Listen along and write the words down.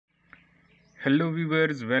Hello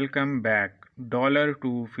viewers, welcome back. Dollar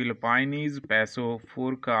to Philippines peso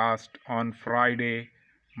forecast on Friday,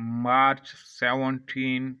 March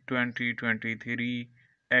 17, 2023.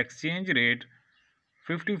 Exchange rate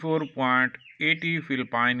 54.80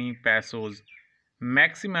 Philippine pesos.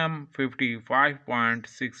 Maximum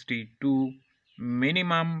 55.62,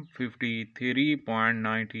 minimum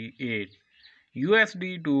 53.98.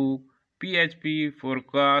 USD to PHP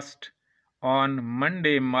forecast on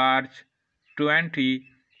Monday, March 20,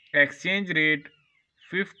 exchange rate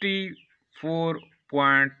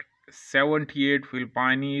 54.78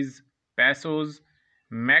 Philippines pesos,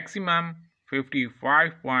 maximum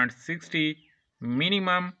 55.60,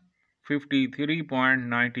 minimum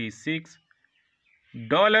 53.96.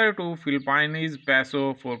 Dollar to Philippines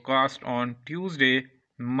peso forecast on Tuesday,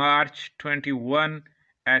 March 21,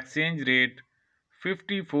 exchange rate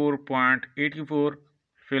 54.84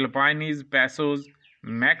 Philippines pesos,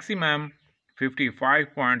 maximum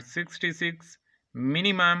 55.66,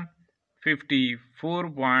 minimum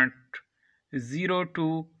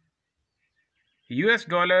 54.02. US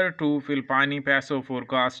dollar to Philippine peso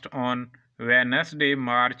forecast on Wednesday,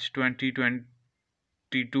 March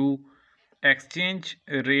 2022, exchange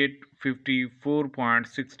rate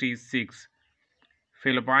 54.66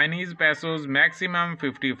 Philippines pesos, maximum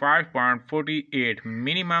 55.48,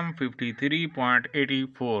 minimum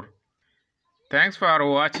 53.84. Thanks for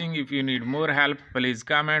watching. If you need more help, please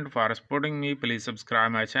comment. For supporting me, please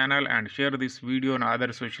subscribe my channel and share this video on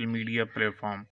other social media platform.